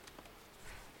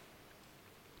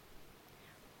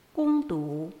恭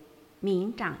读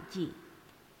民长纪。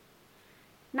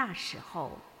那时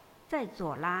候，在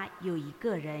左拉有一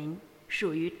个人，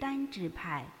属于丹支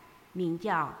派，名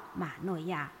叫玛诺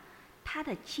亚，他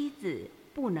的妻子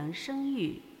不能生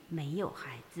育，没有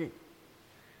孩子。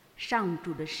上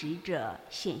主的使者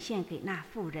显现给那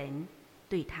妇人，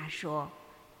对他说：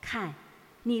看，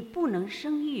你不能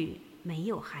生育，没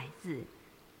有孩子，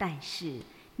但是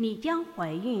你将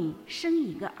怀孕，生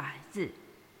一个儿子。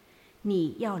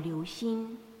你要留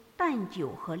心，淡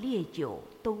酒和烈酒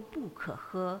都不可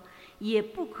喝，也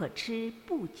不可吃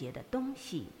不洁的东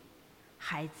西。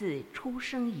孩子出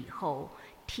生以后，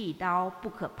剃刀不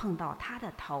可碰到他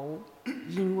的头，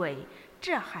因为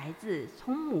这孩子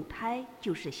从母胎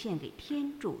就是献给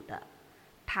天主的，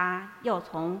他要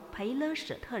从培肋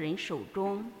舍特人手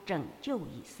中拯救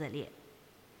以色列。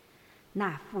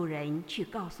那妇人去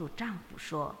告诉丈夫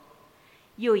说：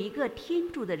有一个天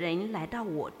主的人来到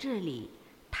我这里，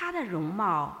他的容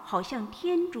貌好像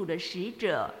天主的使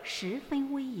者，十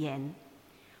分威严。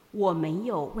我没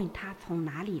有问他从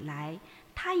哪里来，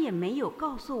他也没有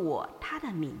告诉我他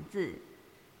的名字。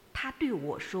他对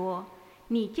我说：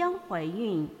你将怀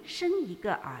孕，生一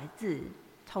个儿子。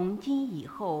从今以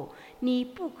后，你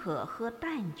不可喝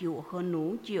淡酒和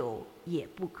浓酒，也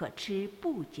不可吃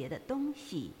不洁的东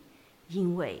西，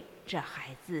因为这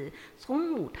孩子从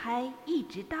母胎一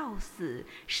直到死，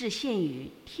是献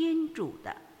于天主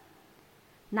的。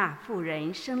那妇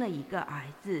人生了一个儿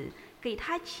子，给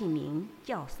他起名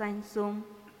叫三松。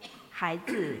孩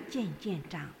子渐渐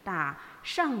长大，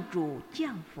上主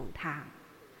降福他。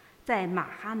在马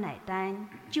哈乃丹，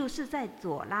就是在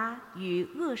左拉与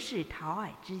厄士陶尔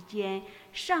之间，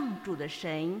上主的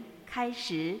神开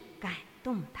始感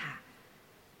动他。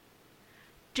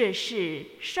这是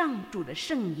上主的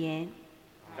圣言。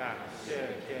感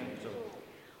谢天主。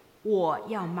我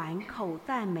要满口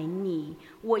赞美你，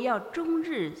我要终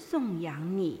日颂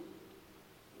扬你。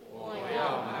我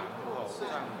要满口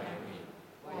赞美你，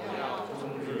我要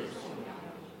终日颂扬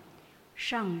你。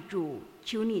上主，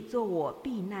求你做我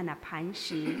避难的磐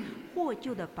石，获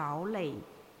救的堡垒，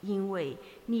因为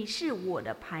你是我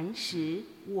的磐石，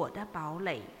我的堡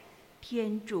垒。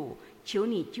天主，求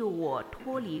你救我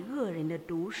脱离恶人的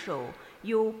毒手，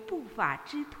由不法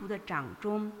之徒的掌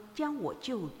中将我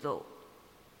救走。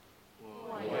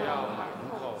我要满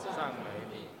口赞美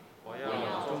你，我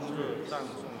要终日赞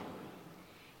颂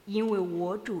你。因为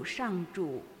我主上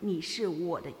主，你是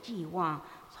我的寄望，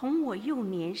从我幼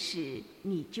年时，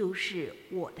你就是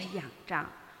我的仰仗。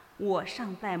我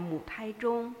尚在母胎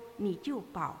中，你就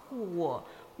保护我；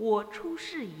我出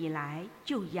世以来，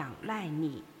就仰赖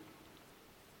你。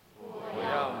我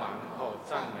要满口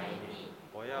赞美你，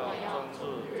我要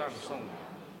终日赞颂你。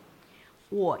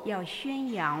我要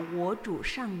宣扬我主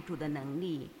上主的能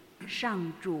力。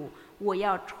上主，我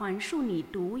要传述你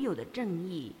独有的正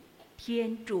义。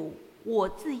天主，我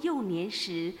自幼年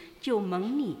时就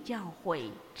蒙你教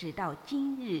诲，直到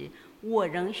今日，我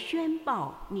仍宣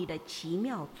报你的奇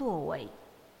妙作为。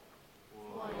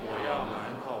我要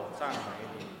满口赞美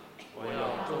你，我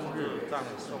要终日赞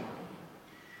颂你。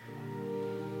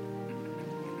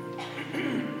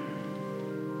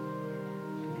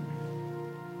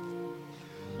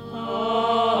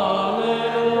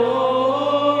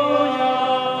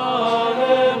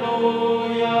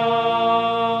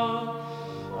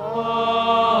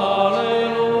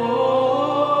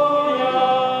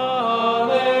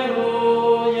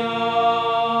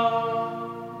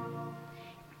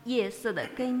夜色的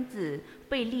根子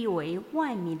被立为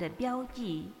万民的标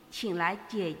记，请来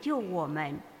解救我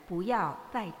们，不要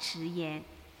再迟延。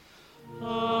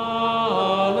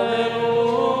哈利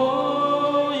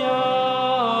路亚，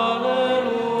哈利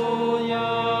路亚，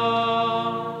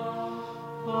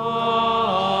哈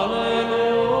利路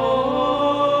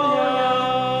亚，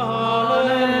哈利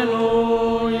路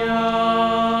亚。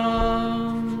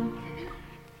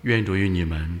愿主与你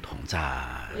们同在。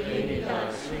与你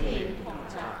的心灵同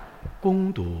在。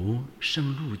恭读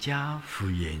圣路加福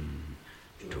音。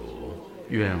主，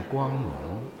愿光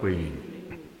荣归于你。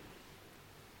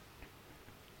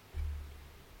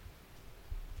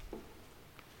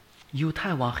犹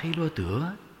太王黑罗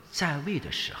德在位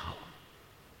的时候，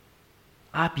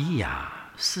阿比亚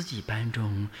司祭班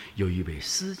中有一位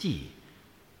司祭，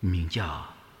名叫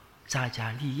扎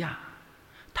加利亚，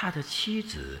他的妻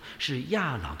子是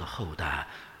亚朗的后代，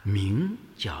名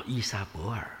叫伊撒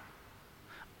伯尔。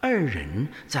二人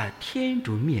在天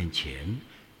主面前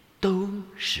都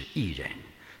是义人，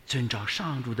遵照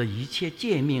上主的一切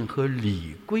诫命和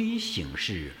礼规行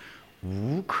事，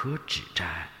无可指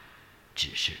摘，只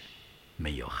是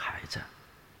没有孩子，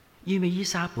因为伊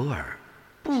撒伯尔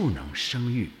不能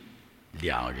生育。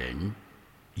两人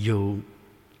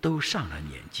都上了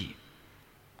年纪。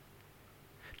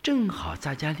正好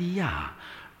撒迦利亚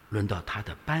轮到他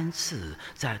的班次，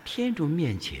在天主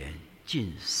面前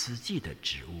尽司祭的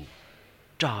职务，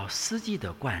照司祭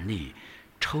的惯例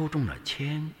抽中了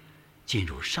签，进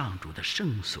入上主的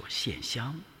圣所献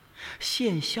香。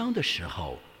献香的时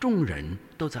候，众人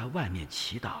都在外面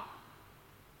祈祷。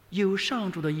有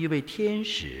上主的一位天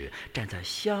使站在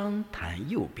香坛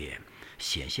右边，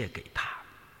显现给他。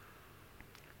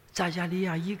撒迦利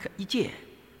亚一见，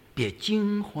便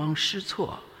惊慌失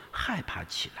措，害怕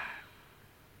起来。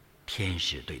天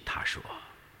使对他说：“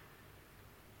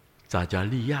撒迦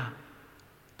利亚，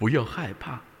不要害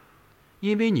怕，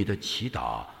因为你的祈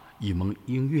祷已蒙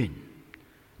应允。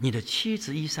你的妻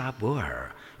子伊撒伯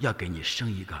尔要给你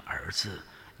生一个儿子，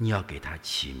你要给他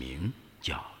起名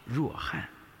叫若翰。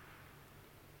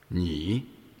你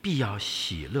必要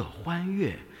喜乐欢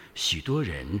悦，许多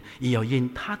人也要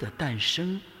因他的诞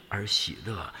生而喜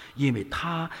乐，因为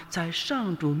他在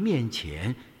上主面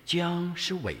前将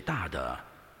是伟大的。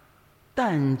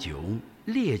淡酒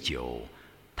烈酒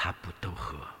他不都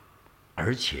喝，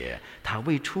而且他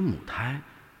未出母胎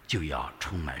就要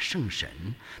充满圣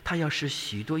神，他要使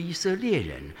许多以色列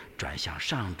人转向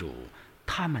上主，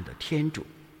他们的天主。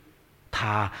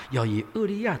他要以厄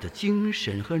利亚的精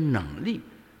神和能力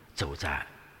走在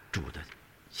主的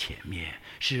前面，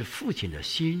使父亲的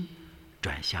心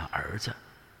转向儿子，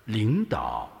领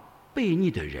导悖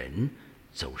逆的人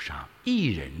走上义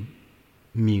人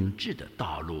明智的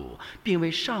道路，并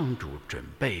为上主准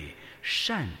备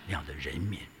善良的人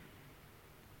民。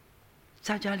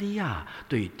撒迦利亚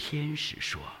对天使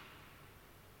说：“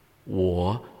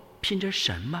我凭着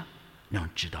什么能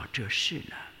知道这事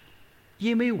呢？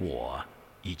因为我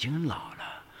已经老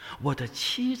了，我的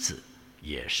妻子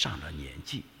也上了年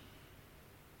纪。”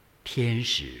天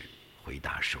使回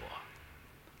答说：“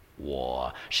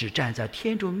我是站在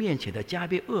天主面前的加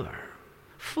倍厄尔，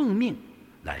奉命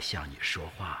来向你说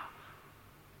话，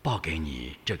报给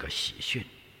你这个喜讯。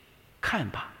看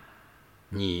吧，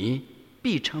你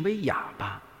必成为哑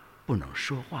巴，不能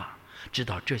说话，直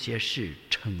到这些事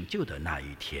成就的那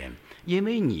一天，因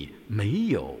为你没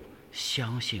有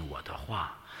相信我的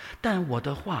话，但我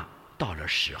的话到了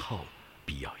时候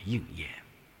必要应验。”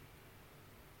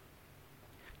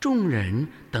众人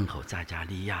等候撒迦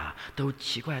利亚，都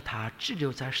奇怪他滞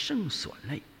留在圣所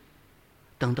内。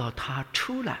等到他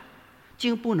出来，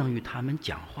竟不能与他们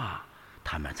讲话，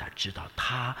他们才知道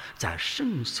他在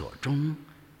圣所中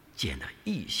见了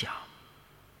异象。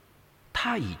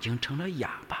他已经成了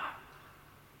哑巴，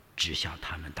只向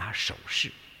他们打手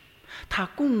势。他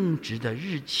供职的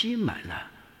日期满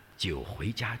了，就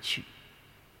回家去。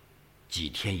几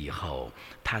天以后，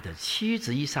他的妻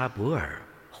子伊撒伯尔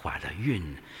怀了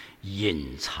孕，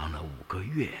隐藏了5个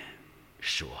月，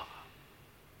说：“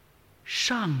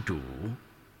上主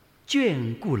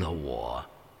眷顾了我，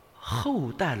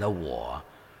厚待了我，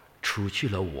除去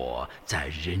了我在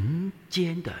人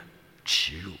间的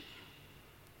耻辱。”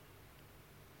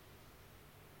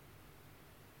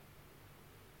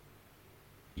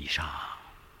以上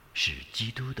是基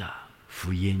督的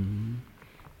福音。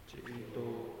基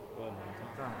督，我们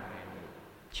赞美你。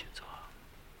请坐。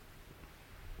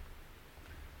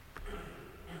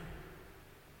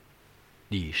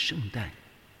离圣诞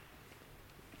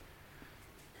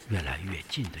越来越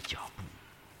近的脚步，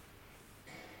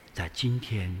在今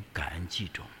天感恩祭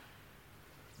中，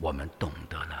我们懂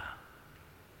得了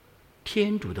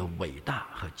天主的伟大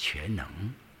和全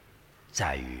能，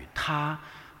在于他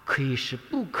可以使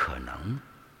不可能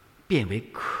变为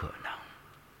可能。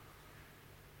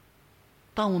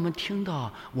当我们听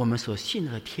到我们所信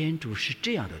的天主是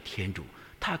这样的天主，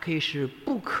他可以使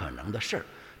不可能的事儿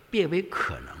变为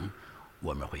可能，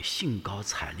我们会兴高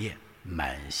采烈，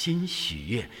满心喜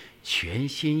悦，全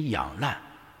心仰赖，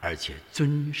而且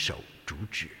遵守主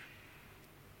旨。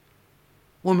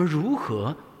我们如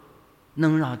何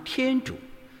能让天主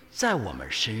在我们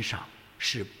身上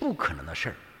使不可能的事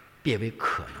儿变为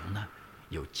可能呢？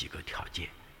有几个条件。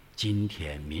今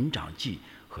天民长记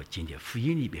和今天福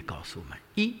音里边告诉我们：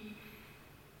一，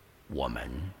我们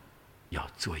要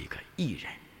做一个义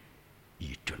人，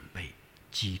以准备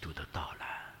基督的到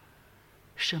来。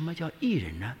什么叫义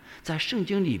人呢？在圣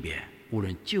经里边，无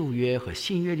论旧约和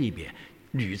新约里边，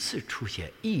屡次出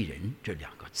现义人这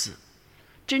2个字。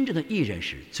真正的义人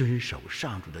是遵守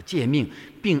上主的诫命，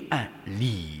并按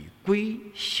礼规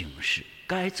行事，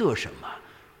该做什么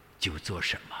就做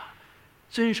什么，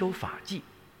遵守法纪，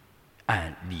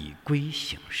按礼规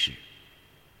行事。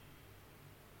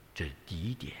这是第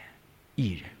一点，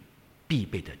义人必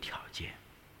备的条件。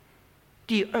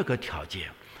第2个条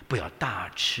件，不要大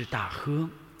吃大喝，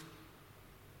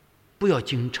不要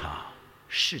经常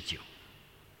嗜酒，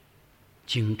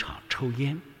经常抽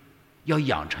烟，要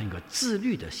养成一个自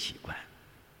律的习惯。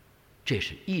这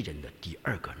是义人的第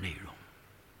2个内容。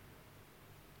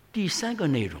第3个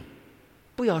内容，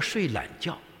不要睡懒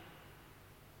觉，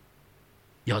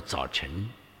要早晨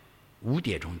5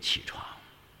点钟起床，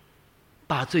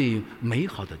把最美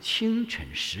好的清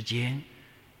晨时间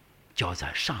交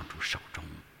在上主手中，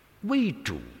为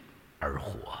主而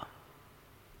活。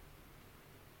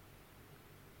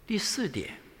第4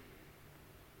点，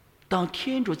当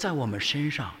天主在我们身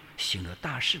上行了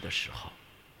大事的时候，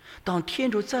当天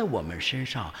主在我们身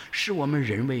上使我们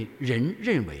人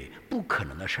认为不可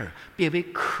能的事儿变为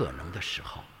可能的时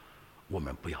候，我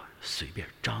们不要随便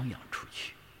张扬出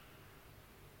去，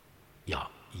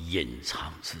要隐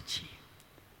藏自己，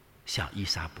像伊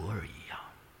撒伯尔一样，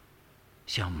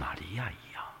像玛利亚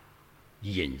一样，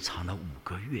隐藏了5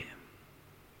个月。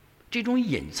这种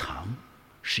隐藏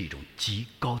是一种极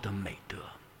高的美德。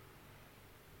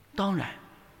当然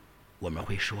我们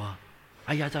会说，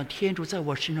哎呀，当天主在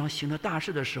我身上行了大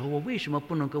事的时候，我为什么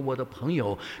不能跟我的朋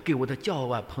友，给我的教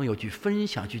外朋友去分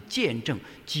享，去见证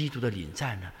基督的临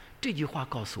在呢？这句话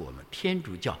告诉我们，天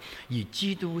主教与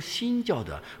基督新教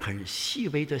的很细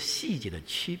微的细节的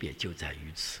区别就在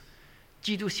于此。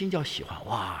基督新教喜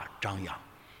欢张扬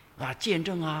见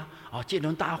证见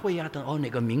证大会等哪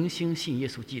个明星信耶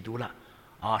稣基督了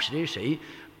谁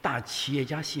大企业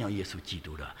家信仰耶稣基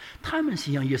督了，他们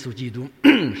信仰耶稣基督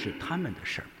是他们的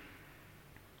事儿，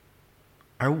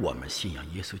而我们信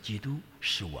仰耶稣基督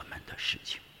是我们的事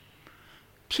情。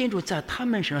天主在他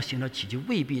们身上行了奇迹，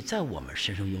未必在我们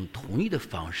身上用同一的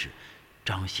方式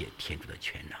彰显天主的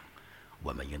全能。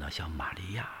我们应当向玛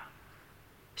利亚、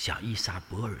向伊撒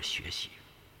伯尔学习，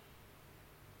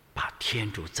把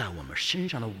天主在我们身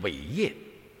上的伟业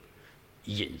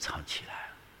隐藏起来。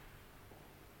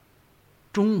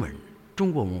中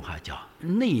国文化叫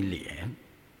内敛。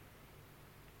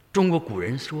中国古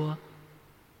人说，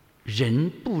人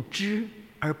不知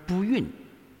而不愠，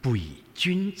不以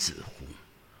君子乎。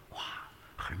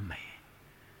很美。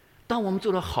当我们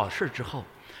做了好事之后，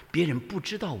别人不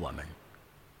知道我们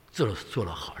做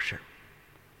了好事，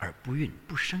而不愠，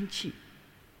不生气，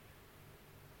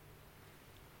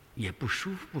也不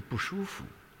舒服，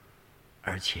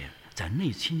而且在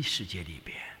内心世界里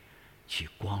边去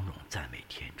光荣赞美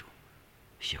天主，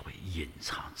学会隐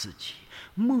藏自己，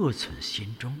默存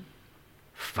心中，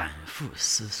反复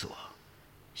思索，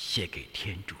写给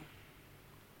天主。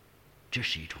这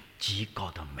是一种极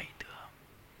高的美德。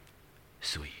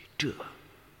所以这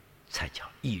才叫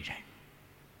义人。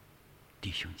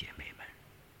弟兄姐妹们，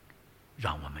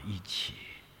让我们一起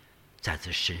在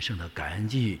这神圣的感恩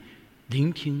季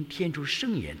聆听天主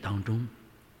圣言当中，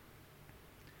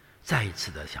再一次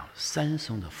的像三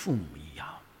松的父母一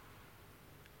样，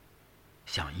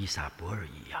像伊撒伯尔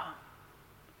一样，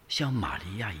像玛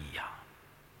利亚一样，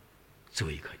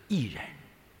做一个义人，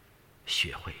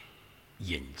学会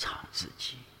隐藏自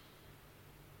己。